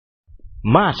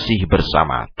Masih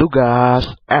bersama Tugas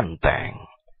Enteng.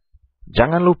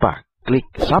 Jangan lupa klik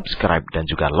subscribe dan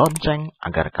juga lonceng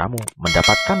agar kamu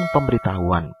mendapatkan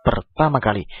pemberitahuan pertama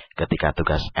kali ketika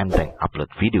Tugas Enteng upload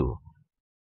video.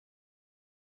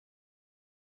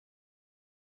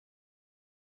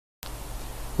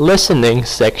 Listening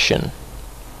section.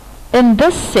 In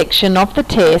this section of the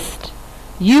test,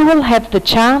 you will have the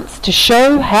chance to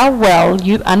show how well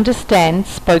you understand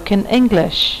spoken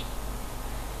English.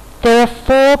 There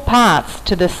are 4 parts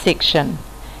to this section,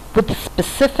 with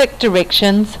specific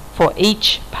directions for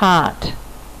each part.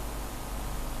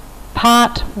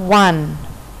 Part 1.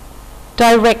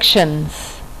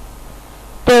 Directions.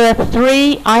 There are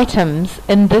 3 items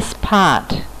in this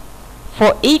part.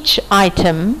 For each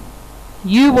item,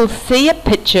 you will see a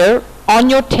picture on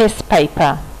your test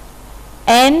paper,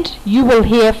 and you will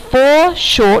hear 4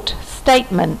 short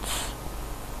statements.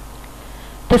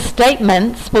 The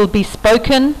statements will be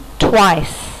spoken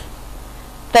twice.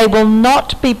 They will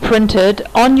not be printed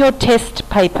on your test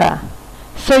paper,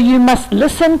 so you must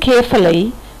listen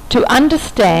carefully to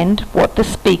understand what the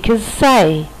speakers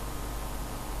say.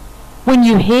 When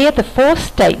you hear the 4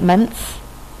 statements,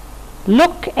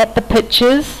 look at the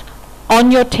pictures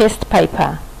on your test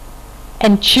paper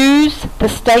and choose the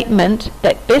statement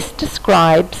that best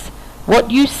describes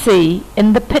what you see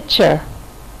in the picture.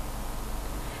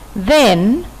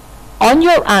 Then, on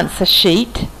your answer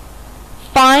sheet,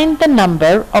 find the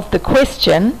number of the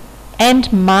question and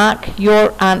mark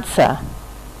your answer.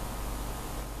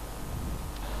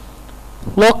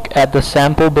 Look at the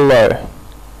sample below.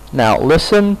 Now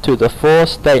listen to the 4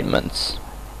 statements.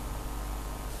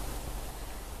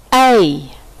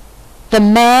 A. The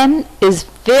man is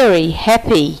very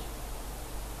happy.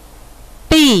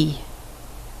 B.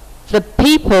 The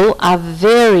people are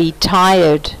very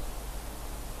tired.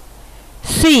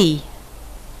 C.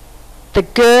 The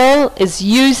girl is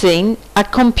using a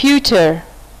computer.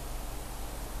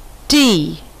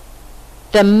 D.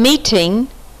 The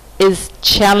meeting is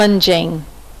challenging.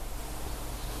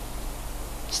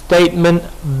 Statement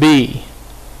B.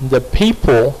 The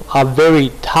people are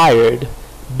very tired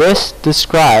best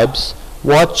describes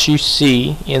what you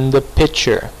see in the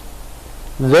picture.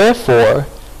 Therefore,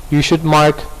 you should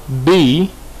mark B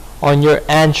on your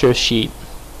answer sheet.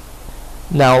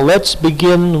 Now let's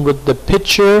begin with the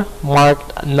picture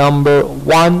marked number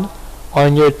 1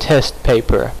 on your test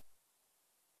paper.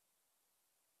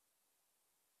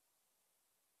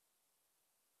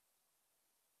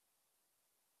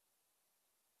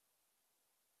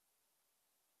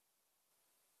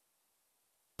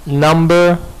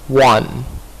 Number 1.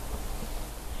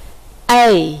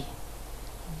 A.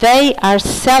 They are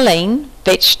selling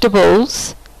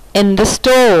vegetables in the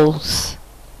stalls.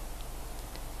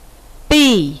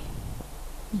 B.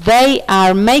 They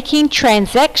are making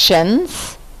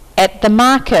transactions at the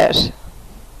market.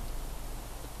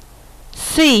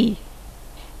 C.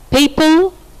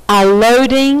 People are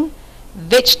loading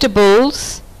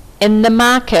vegetables in the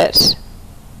market.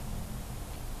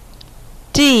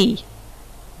 D.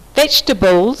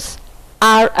 Vegetables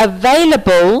are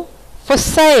available for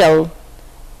sale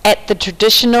at the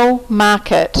traditional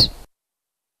market.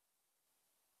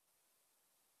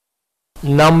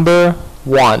 Number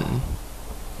 1.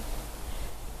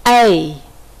 A.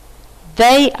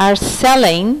 They are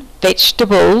selling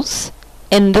vegetables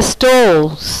in the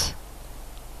stalls.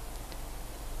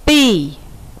 B.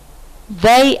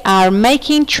 They are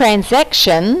making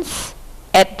transactions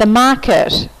at the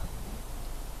market.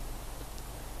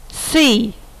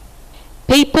 C.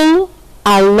 People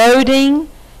are loading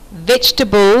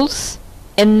vegetables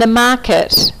in the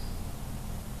market.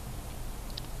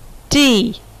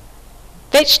 D.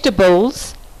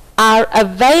 Vegetables are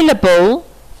available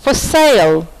for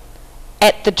sale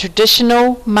at the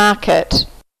traditional market.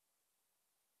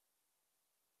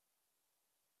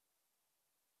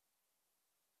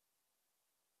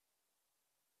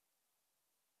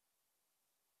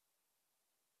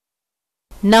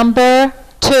 Number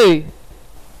 2.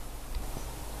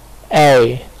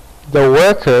 A. The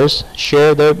workers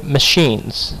share their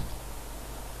machines.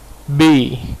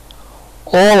 B.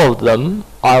 All of them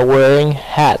are wearing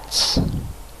hats.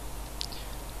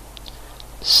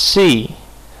 C.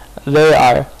 They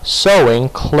are sewing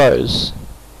clothes.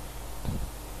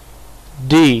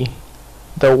 D.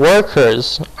 The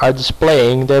workers are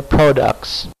displaying their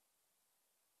products.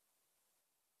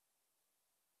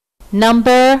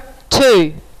 Number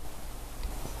 2.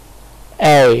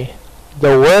 A.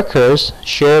 The workers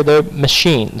share their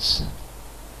machines.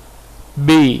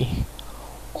 B.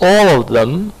 All of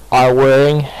them are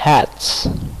wearing hats.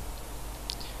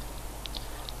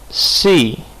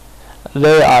 C.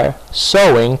 They are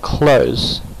sewing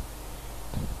clothes.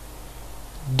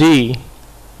 D.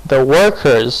 The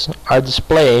workers are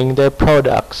displaying their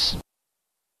products.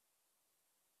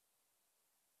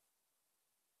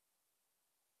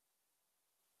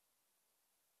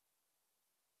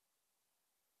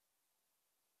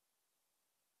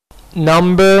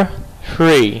 Number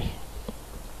 3.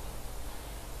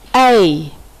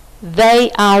 A.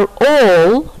 They are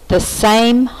all the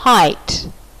same height.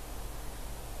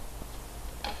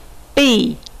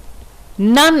 B.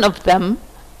 None of them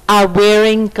are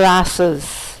wearing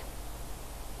glasses.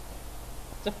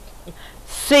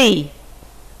 C.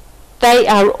 They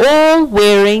are all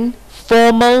wearing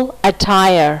formal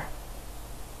attire.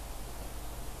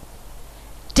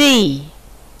 D.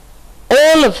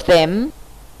 All of them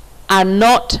are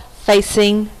not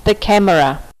facing the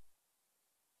camera.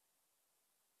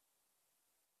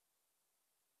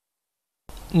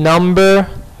 Number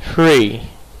 3.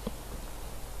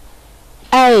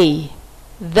 A.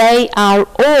 They are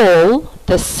all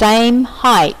the same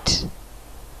height.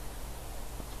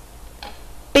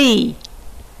 B.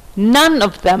 None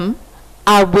of them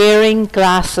are wearing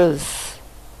glasses.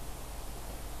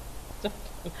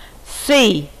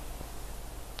 C.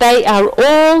 They are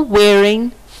all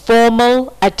wearing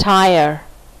formal attire.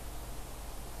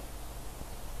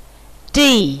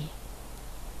 D.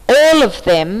 All of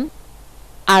them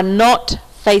are not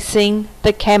facing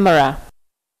the camera.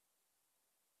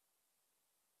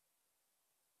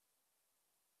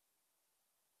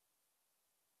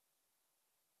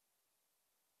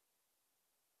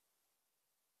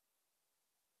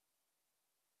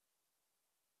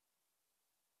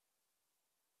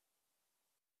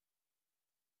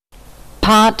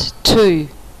 Part 2.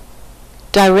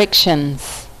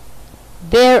 Directions.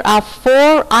 There are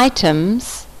 4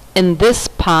 items in this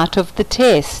part of the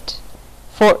test.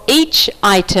 For each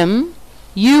item,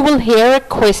 you will hear a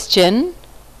question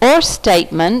or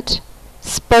statement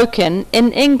spoken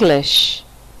in English,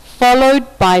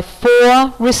 followed by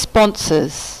 4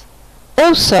 responses,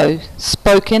 also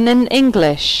spoken in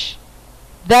English.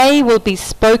 They will be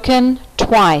spoken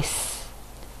twice.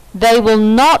 They will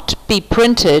not be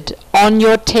printed on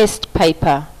your test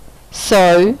paper,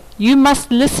 so you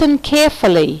must listen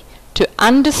carefully to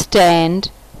understand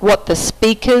what the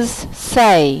speakers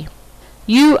say.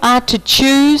 You are to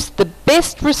choose the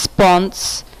best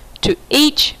response to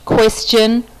each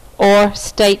question or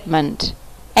statement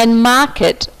and mark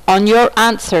it on your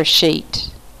answer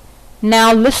sheet.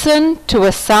 Now listen to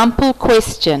a sample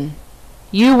question.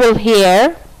 You will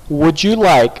hear, Would you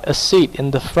like a seat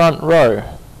in the front row?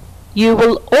 You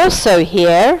will also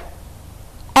hear,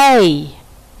 A.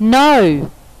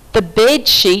 No, the bed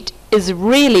sheet is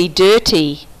really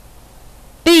dirty.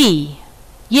 B.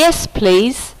 Yes,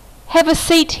 please, have a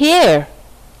seat here.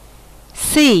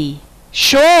 C.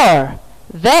 Sure,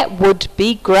 that would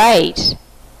be great.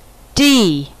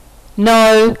 D.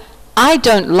 No, I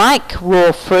don't like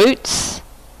raw fruits.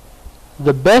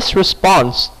 The best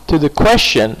response to the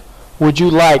question, would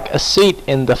you like a seat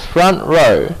in the front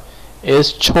row,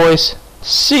 is choice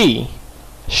C.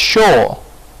 Sure,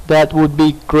 that would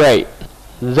be great.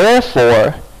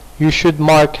 Therefore, you should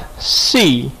mark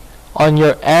C on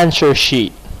your answer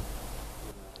sheet.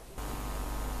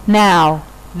 Now,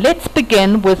 let's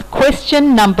begin with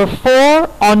question number 4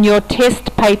 on your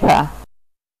test paper.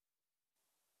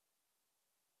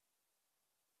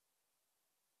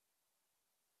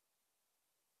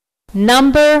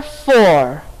 Number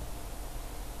 4.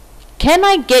 Can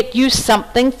I get you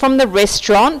something from the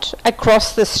restaurant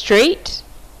across the street?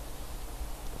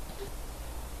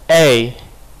 A.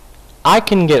 I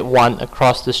can get one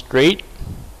across the street.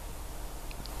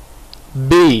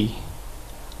 B.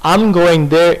 I'm going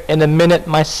there in a minute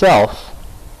myself.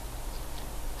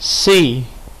 C.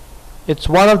 It's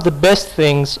one of the best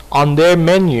things on their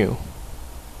menu.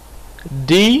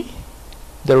 D.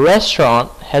 The restaurant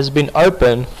has been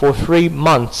open for 3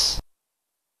 months.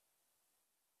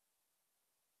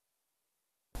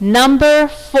 Number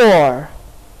 4.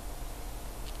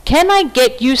 Can I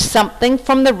get you something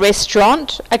from the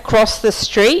restaurant across the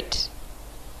street?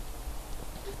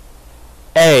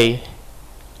 A.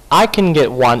 I can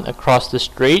get one across the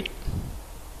street.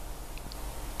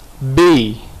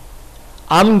 B.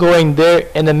 I'm going there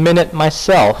in a minute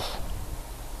myself.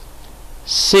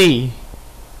 C.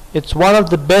 It's one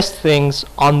of the best things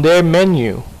on their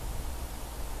menu.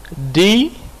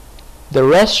 D. The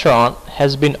restaurant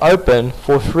has been open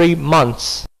for 3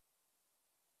 months.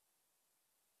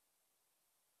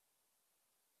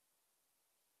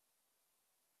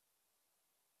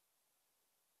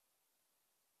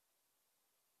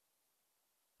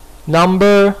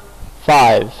 Number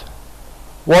 5.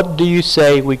 What do you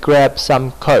say we grab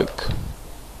some Coke?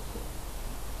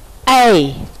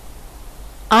 A.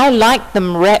 I like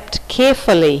them wrapped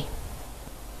carefully.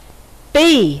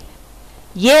 B.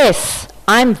 Yes,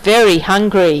 I'm very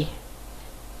hungry.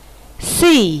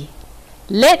 C.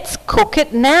 Let's cook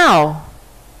it now.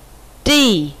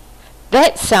 D.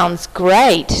 That sounds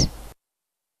great.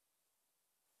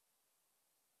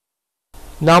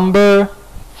 Number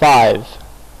 5.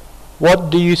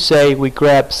 What do you say we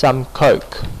grab some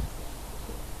Coke?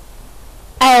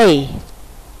 A.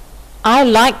 I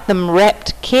like them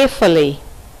wrapped carefully.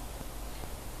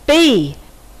 B.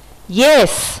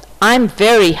 Yes, I'm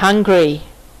very hungry.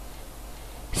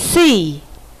 C.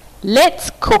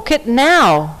 Let's cook it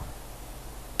now.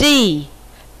 D.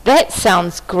 That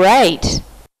sounds great.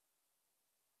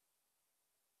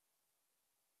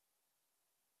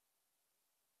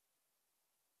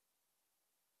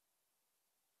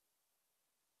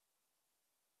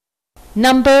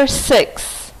 Number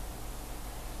 6.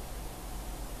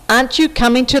 Aren't you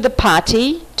coming to the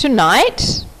party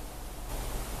tonight?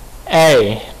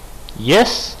 A.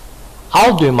 Yes,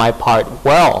 I'll do my part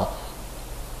well.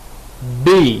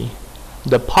 B.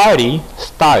 The party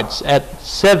starts at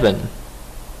 7.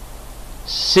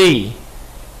 C.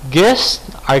 Guests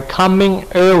are coming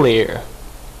earlier.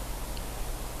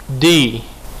 D.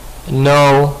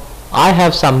 No, I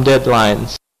have some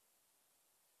deadlines.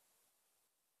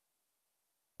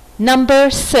 Number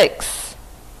 6.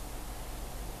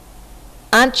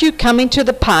 Aren't you coming to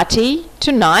the party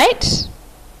tonight?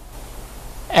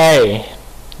 A.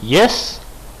 Yes,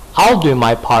 I'll do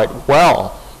my part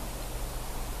well.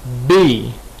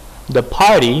 B. The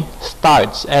party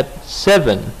starts at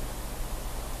 7.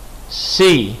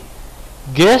 C.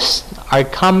 Guests are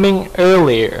coming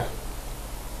earlier.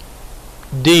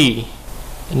 D.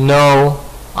 No,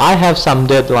 I have some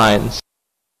deadlines.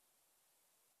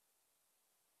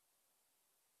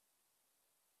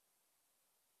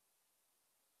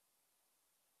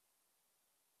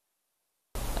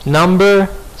 Number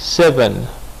 7.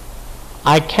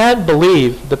 I can't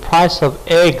believe the price of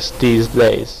eggs these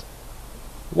days.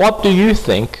 What do you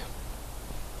think?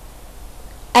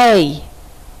 A.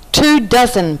 2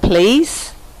 dozen,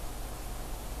 please.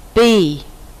 B.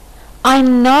 I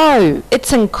know,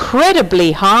 it's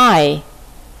incredibly high.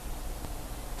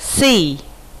 C.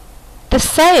 The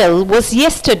sale was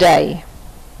yesterday.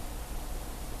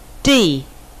 D.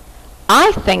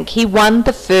 I think he won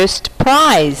the first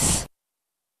prize.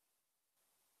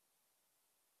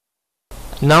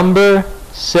 Number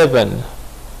 7.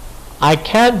 I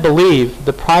can't believe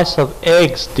the price of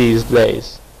eggs these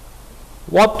days.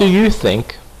 What do you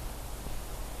think?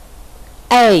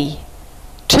 A.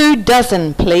 2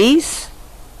 dozen, please.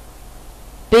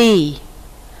 B.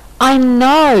 I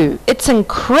know, it's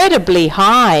incredibly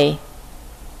high.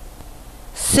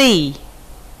 C.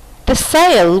 The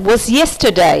sale was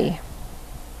yesterday.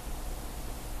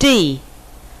 D.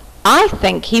 I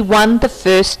think he won the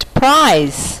first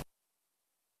prize.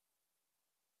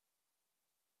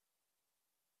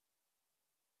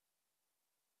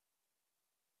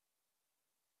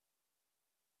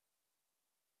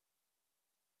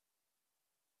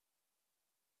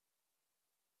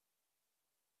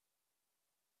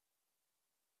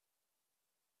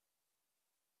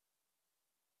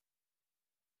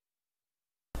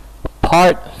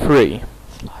 Part 3.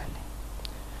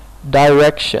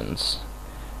 Directions.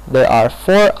 There are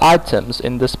 4 items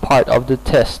in this part of the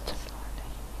test.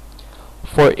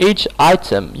 For each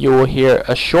item, you will hear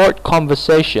a short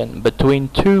conversation between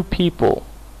 2 people.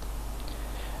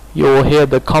 You will hear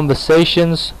the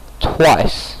conversations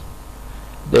twice.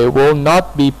 They will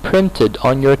not be printed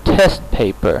on your test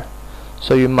paper,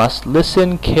 so you must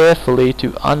listen carefully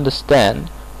to understand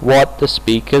what the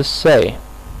speakers say.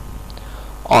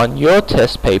 On your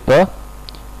test paper,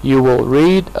 you will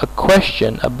read a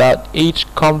question about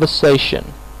each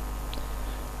conversation.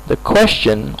 The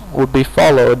question will be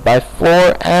followed by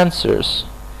 4 answers.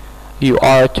 You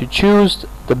are to choose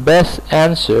the best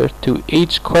answer to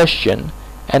each question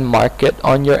and mark it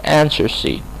on your answer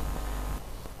sheet.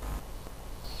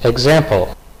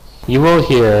 Example. You will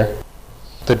hear,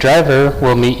 "The driver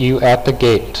will meet you at the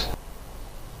gate."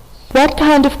 What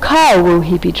kind of car will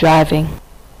he be driving?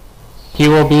 He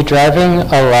will be driving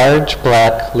a large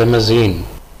black limousine.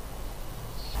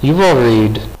 You will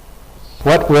read,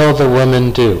 "What will the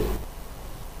woman do?"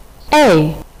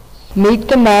 A. Meet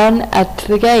the man at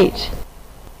the gate.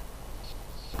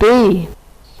 B.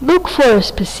 Look for a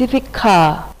specific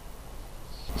car.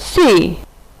 C.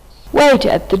 Wait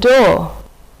at the door.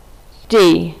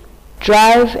 D.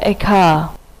 Drive a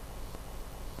car.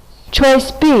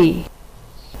 Choice B.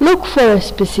 Look for a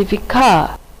specific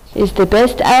car. is the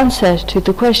best answer to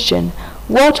the question,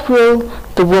 what will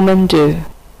the woman do?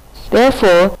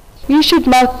 Therefore, you should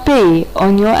mark B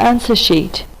on your answer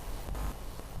sheet.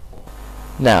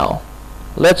 Now,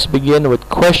 let's begin with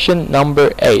question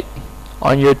number 8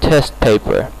 on your test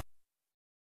paper.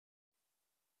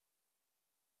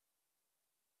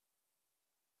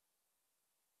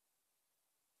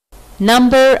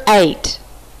 Number 8.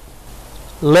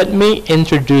 Let me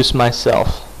introduce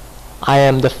myself. I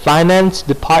am the Finance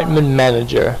Department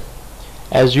Manager.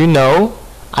 As you know,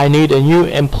 I need a new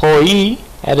employee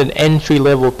at an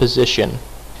entry-level position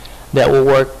that will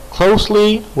work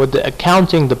closely with the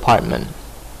accounting department.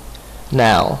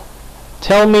 Now,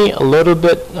 tell me a little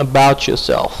bit about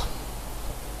yourself.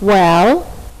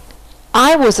 Well,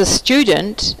 I was a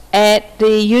student at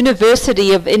the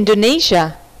University of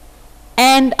Indonesia,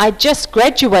 and I just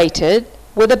graduated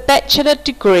with a bachelor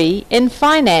degree in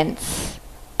finance.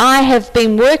 I have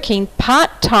been working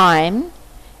part-time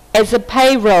as a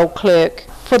payroll clerk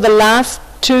for the last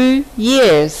 2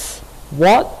 years.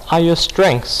 What are your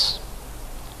strengths?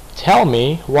 Tell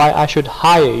me why I should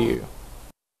hire you.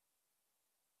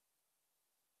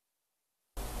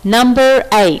 Number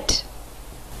 8.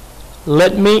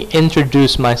 Let me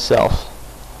introduce myself.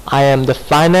 I am the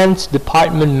Finance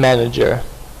Department Manager.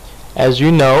 As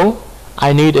you know,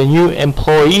 I need a new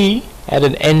employee at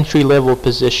an entry-level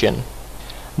position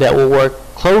that will work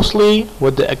closely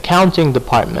with the accounting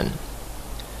department.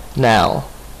 Now,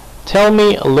 tell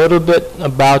me a little bit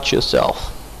about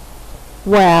yourself.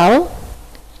 Well,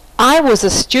 I was a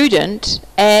student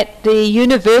at the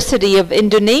University of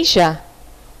Indonesia,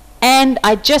 and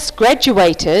I just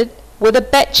graduated with a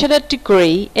bachelor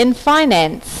degree in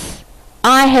finance.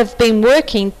 I have been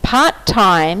working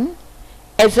part-time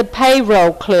as a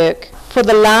payroll clerk for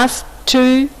the last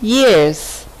 2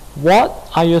 years. What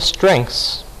are your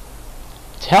strengths?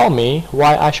 Tell me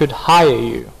why I should hire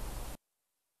you.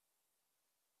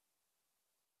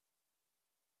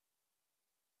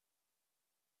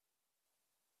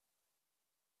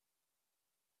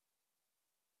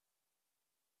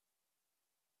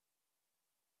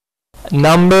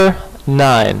 Number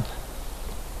 9.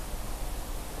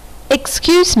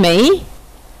 Excuse me,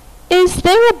 is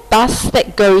there a bus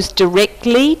that goes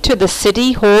directly to the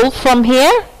City Hall from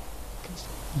here?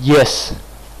 Yes,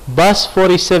 bus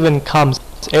 47 comes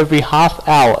every half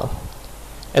hour.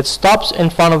 It stops in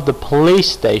front of the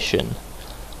police station,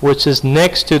 which is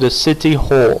next to the City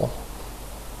Hall.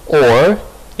 Or,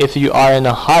 if you are in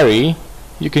a hurry,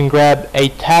 you can grab a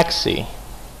taxi.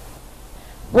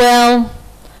 Well,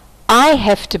 I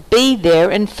have to be there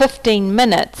in 15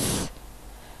 minutes,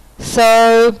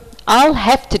 so I'll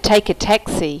have to take a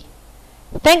taxi.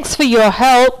 Thanks for your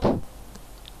help.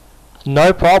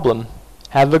 No problem.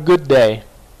 Have a good day.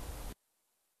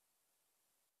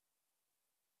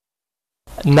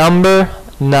 Number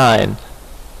 9.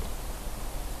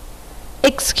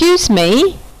 Excuse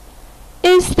me,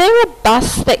 is there a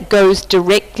bus that goes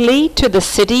directly to the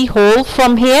City Hall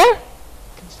from here?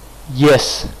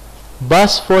 Yes,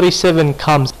 bus 47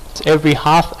 comes every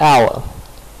half hour.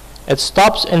 It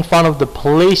stops in front of the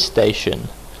police station,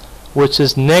 which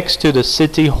is next to the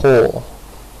City Hall.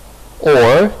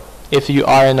 Or, if you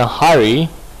are in a hurry,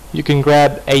 you can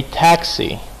grab a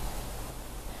taxi.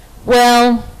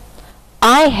 Well,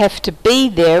 I have to be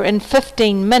there in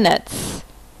 15 minutes,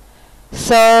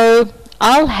 so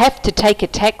I'll have to take a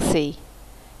taxi.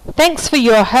 Thanks for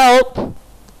your help.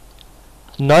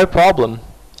 No problem.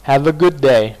 Have a good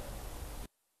day.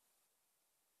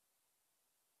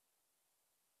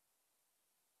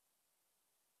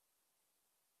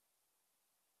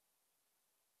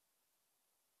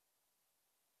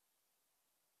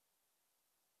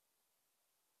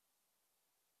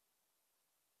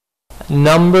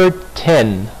 Number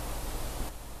 10.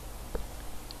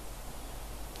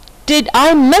 Did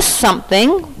I miss something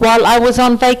while I was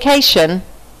on vacation?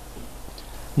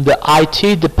 The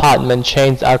IT department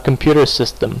changed our computer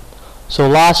system, so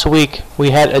last week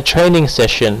we had a training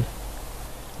session.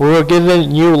 We were given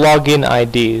new login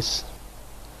IDs.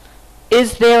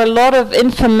 Is there a lot of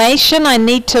information I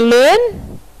need to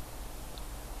learn?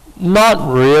 Not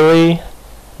really.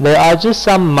 There are just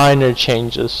some minor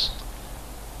changes.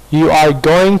 You are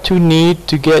going to need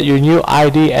to get your new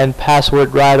ID and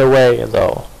password right away,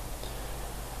 though.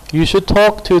 You should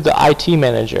talk to the IT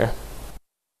manager.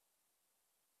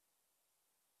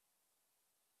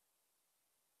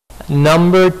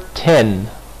 Number 10.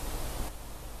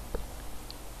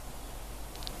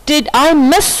 Did I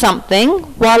miss something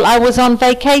while I was on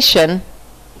vacation?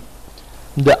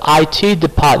 The IT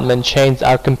department changed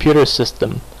our computer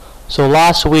system, so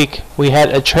last week we had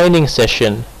a training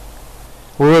session.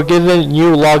 We were given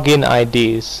new login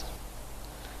IDs.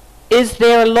 Is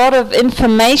there a lot of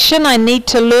information I need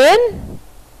to learn?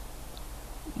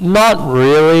 Not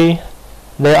really.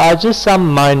 There are just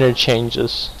some minor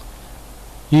changes.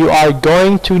 You are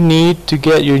going to need to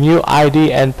get your new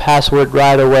ID and password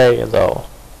right away, though.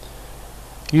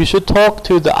 You should talk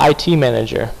to the IT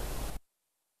manager.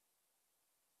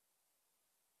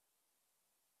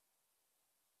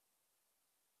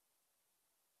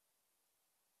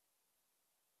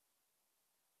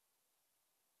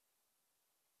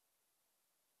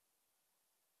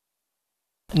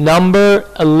 Number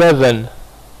 11.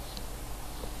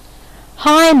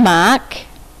 Hi, Mark.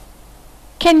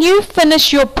 Can you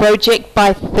finish your project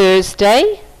by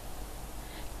Thursday?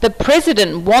 The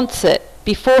president wants it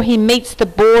before he meets the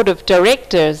board of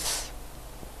directors.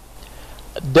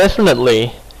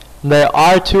 Definitely. There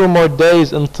are 2 more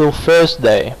days until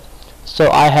Thursday,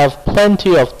 so I have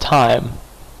plenty of time.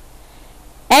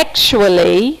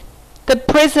 Actually, the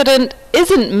president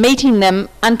isn't meeting them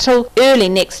until early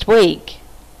next week.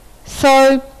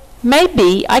 So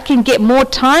maybe I can get more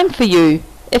time for you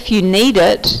if you need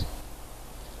it.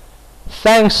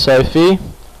 Thanks, Sophie,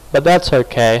 but that's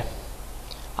okay.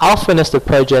 I'll finish the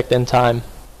project in time.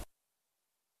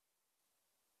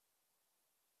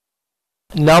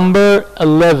 Number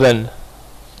 11.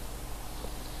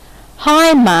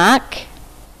 Hi, Mark.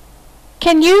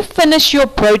 Can you finish your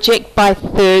project by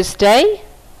Thursday?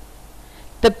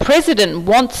 The president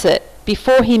wants it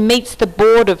before he meets the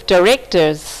board of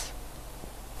directors.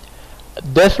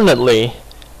 Definitely.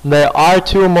 There are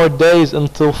 2 more days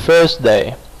until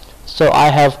Thursday, so I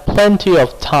have plenty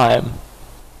of time.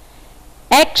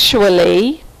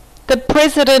 Actually, the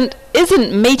president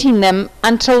isn't meeting them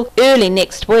until early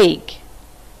next week.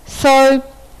 So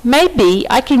maybe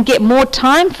I can get more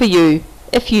time for you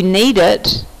if you need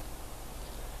it.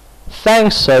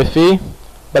 Thanks, Sophie,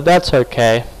 but that's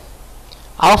okay.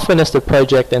 I'll finish the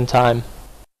project in time.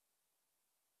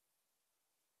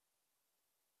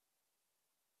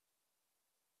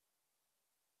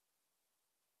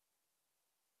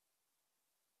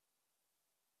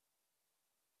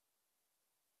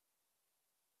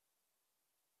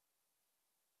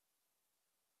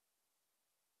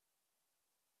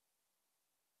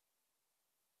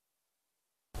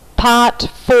 Part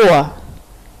 4.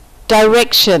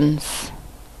 Directions.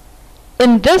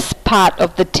 In this part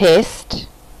of the test,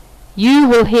 you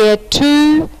will hear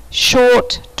 2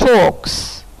 short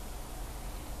talks.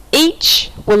 Each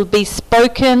will be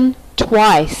spoken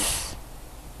twice.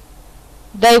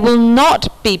 They will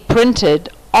not be printed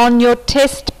on your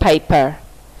test paper,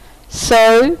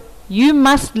 so you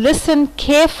must listen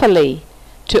carefully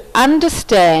to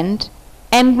understand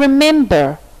and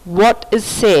remember what is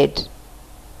said.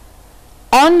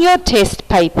 On your test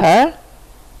paper,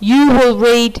 you will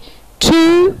read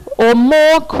 2 or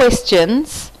more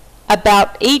questions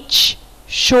about each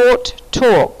short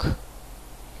talk.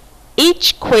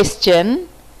 Each question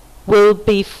will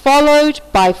be followed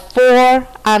by 4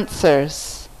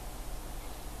 answers.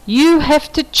 You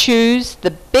have to choose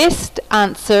the best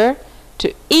answer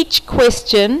to each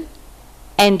question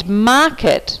and mark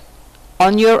it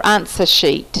on your answer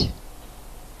sheet.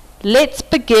 Let's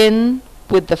begin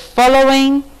with the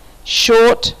following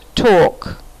short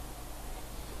talk.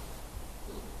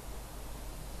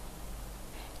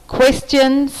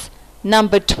 Questions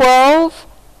number 12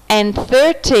 and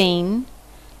 13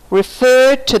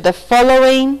 refer to the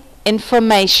following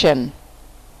information.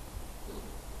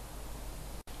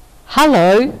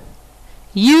 Hello,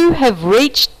 you have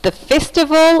reached the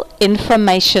festival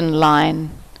information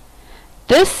line.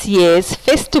 This year's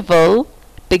festival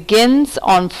begins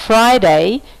on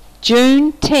Friday,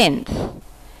 June 10th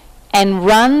and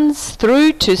runs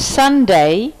through to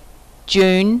Sunday,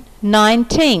 June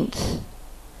 19th.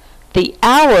 The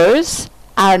hours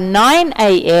are 9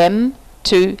 a.m.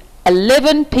 to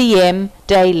 11 p.m.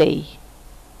 daily.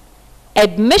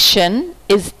 Admission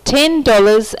is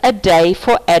 $10 a day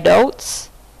for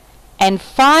adults and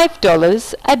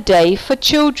 $5 a day for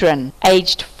children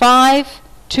aged 5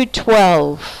 to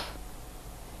 12.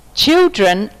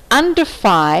 Children under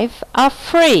 5 are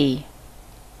free.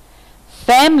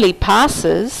 Family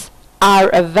passes are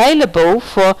available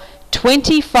for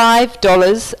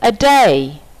 $25 a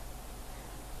day.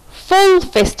 Full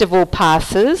festival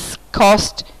passes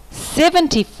cost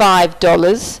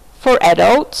 $75 for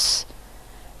adults,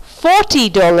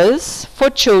 $40 for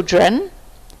children,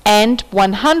 and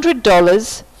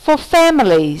 $100 for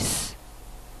families.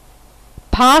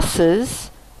 Passes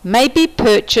may be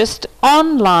purchased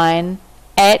online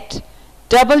at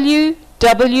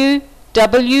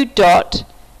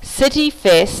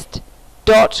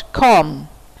www.cityfest.com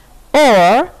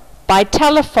or by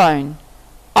telephone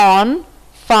on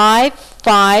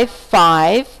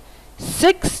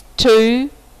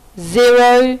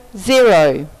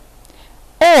 555-6200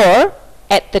 or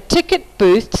at the ticket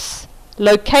booths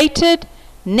located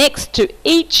next to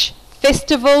each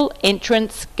festival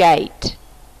entrance gate.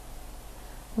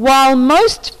 While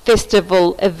most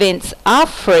festival events are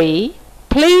free,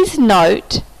 please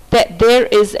note that there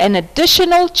is an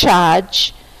additional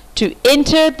charge to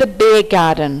enter the beer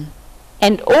garden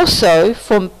and also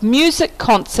for music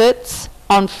concerts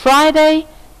on Friday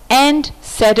and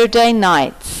Saturday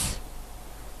nights.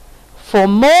 For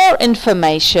more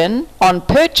information on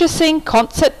purchasing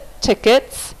concert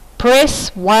tickets,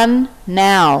 press 1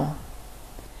 now.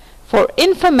 For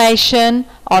information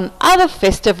on other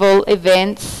festival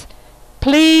events,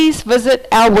 please visit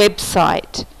our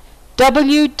website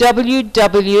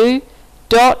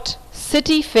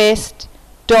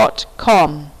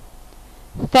www.cityfest.com.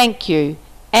 Thank you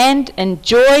and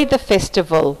enjoy the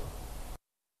festival.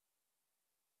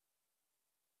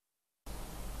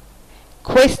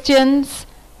 Questions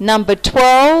number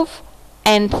 12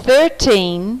 and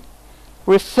 13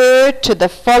 refer to the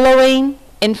following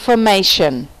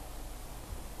information.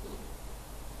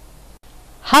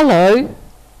 Hello,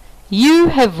 you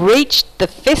have reached the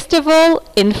festival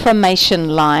information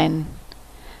line.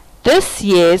 This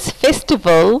year's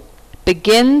festival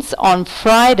begins on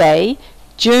Friday,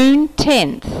 June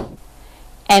 10th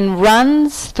and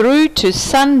runs through to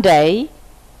Sunday,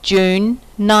 June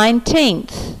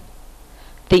 19th.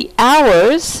 The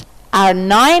hours are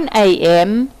 9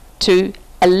 a.m. to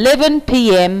 11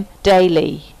 p.m.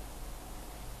 daily.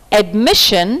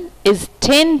 Admission is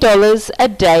 $10 a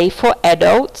day for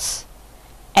adults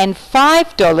and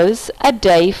 $5 a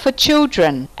day for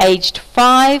children aged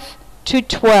 5 to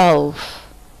 12.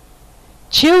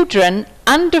 Children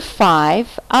under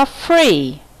 5 are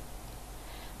free.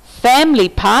 Family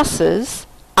passes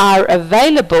are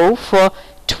available for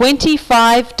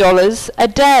 $25 a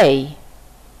day.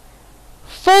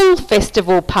 Full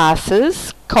festival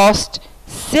passes cost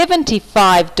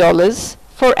 $75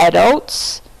 for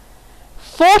adults,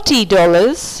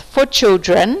 $40 for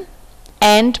children,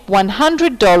 and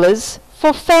 $100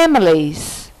 for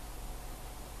families.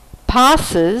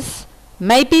 Passes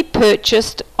may be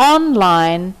purchased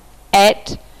online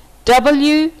at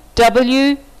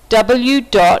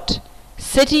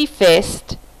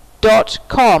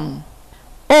www.cityfest.com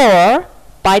or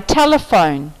by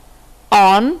telephone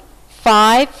on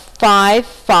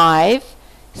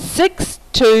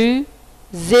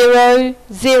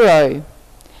 555-6200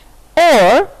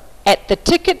 or at the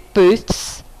ticket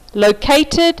booths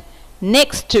located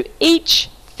next to each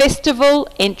festival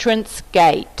entrance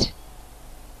gate.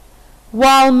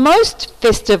 While most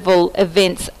festival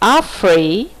events are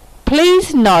free,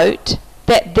 please note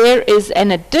that there is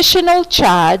an additional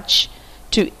charge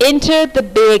to enter the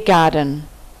beer garden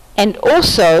and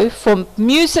also for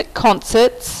music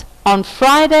concerts on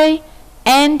Friday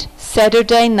and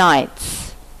Saturday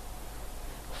nights.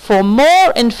 For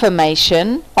more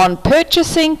information on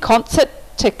purchasing concert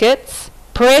tickets,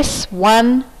 press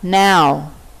 1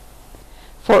 now.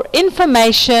 For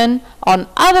information on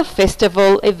other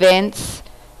festival events,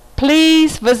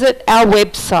 please visit our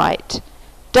website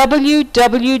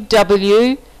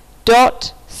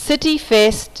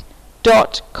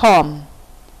www.cityfest.com.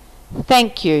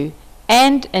 Thank you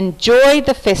and enjoy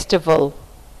the festival.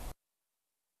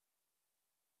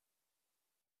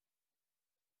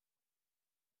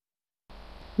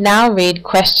 Now read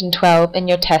question 12 in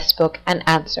your test book and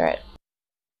answer it.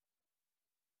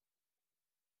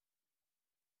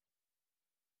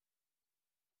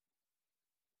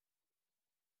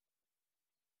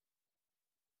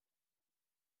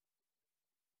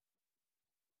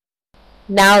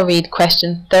 Now read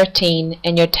question 13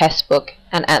 in your test book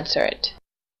and answer it.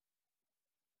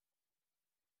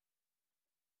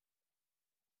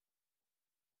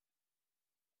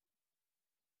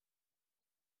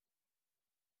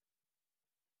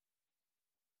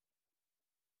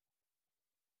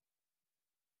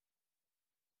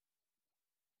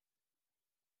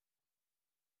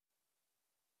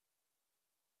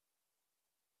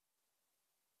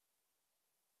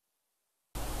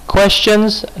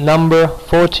 Questions number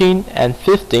 14 and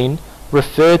 15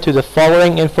 refer to the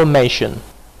following information.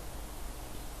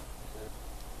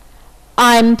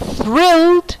 I'm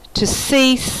thrilled to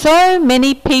see so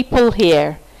many people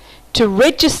here to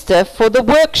register for the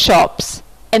workshops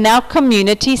in our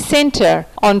community centre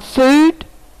on food,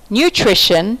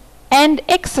 nutrition and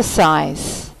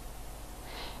exercise.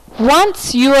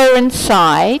 Once you are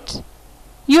inside,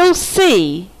 you'll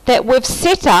see that we've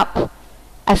set up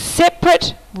a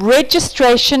separate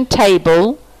registration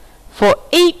table for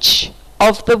each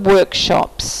of the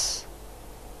workshops.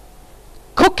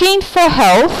 Cooking for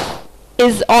Health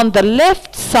is on the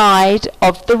left side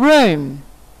of the room.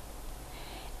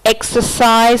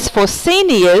 Exercise for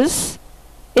Seniors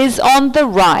is on the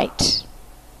right.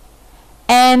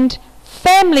 And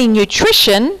Family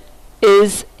Nutrition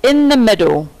is in the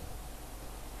middle.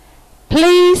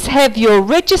 Please have your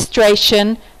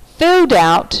registration filled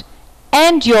out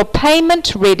and your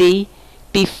payment ready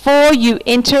before you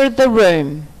enter the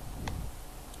room.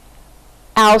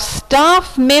 Our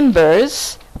staff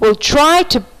members will try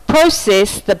to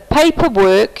process the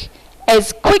paperwork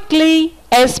as quickly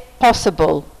as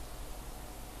possible.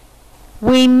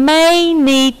 We may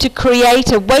need to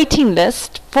create a waiting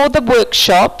list for the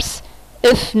workshops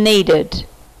if needed.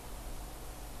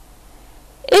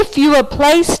 If you are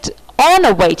placed on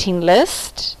a waiting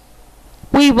list,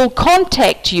 we will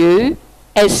contact you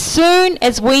as soon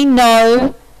as we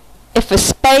know if a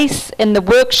space in the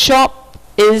workshop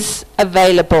is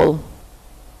available.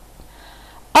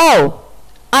 Oh,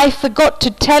 I forgot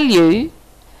to tell you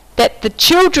that the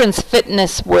Children's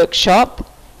Fitness workshop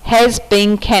has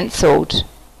been cancelled,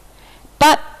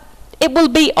 but it will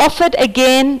be offered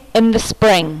again in the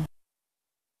spring.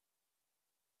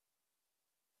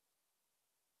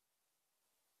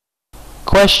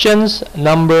 Questions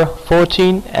number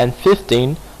 14 and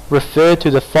 15 refer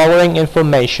to the following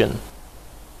information.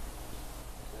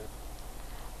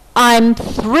 I'm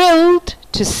thrilled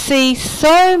to see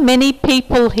so many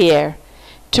people here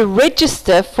to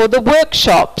register for the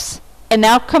workshops in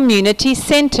our community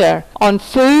centre on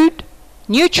food,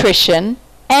 nutrition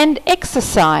and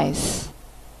exercise.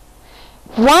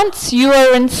 Once you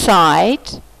are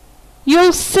inside,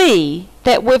 you'll see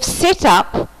that we've set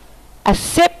up a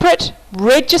separate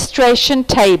registration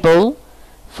table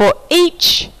for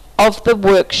each of the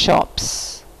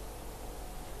workshops.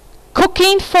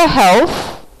 Cooking for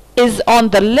Health is on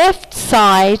the left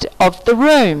side of the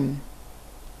room.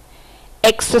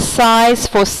 Exercise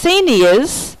for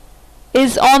Seniors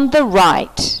is on the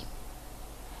right.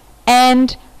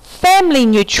 And Family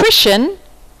Nutrition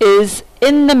is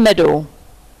in the middle.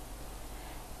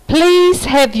 Please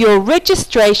have your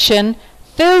registration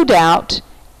filled out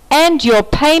and your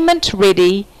payment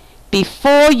ready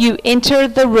before you enter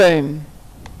the room.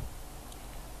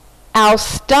 Our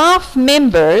staff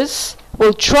members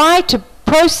will try to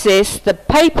process the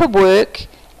paperwork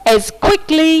as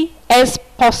quickly as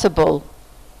possible.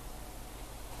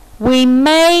 We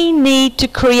may need to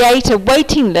create a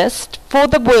waiting list for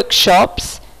the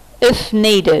workshops if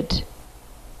needed.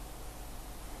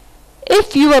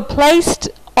 If you are placed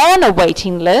on a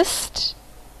waiting list,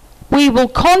 we will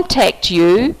contact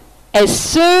you as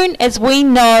soon as we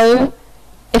know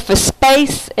if a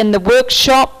space in the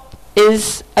workshop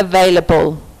is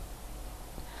available.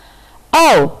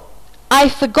 Oh, I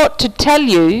forgot to tell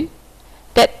you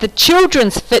that the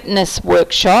Children's Fitness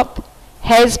workshop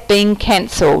has been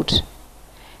cancelled,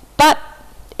 but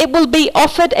it will be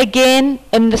offered again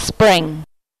in the spring.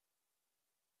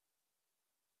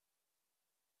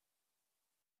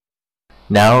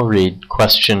 Now read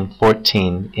question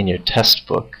 14 in your test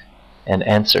book and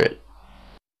answer it.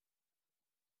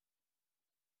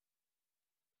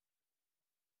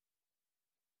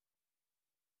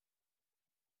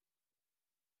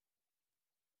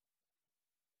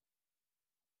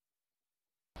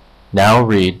 Now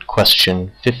read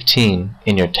question 15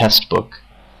 in your test book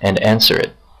and answer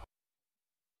it.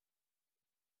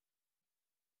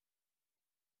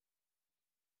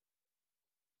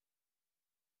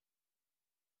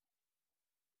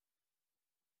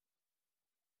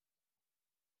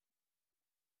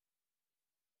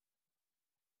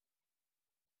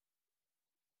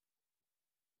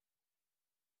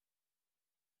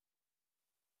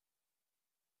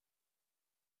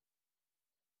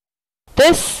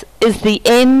 This is the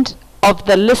end of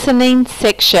the listening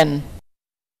section.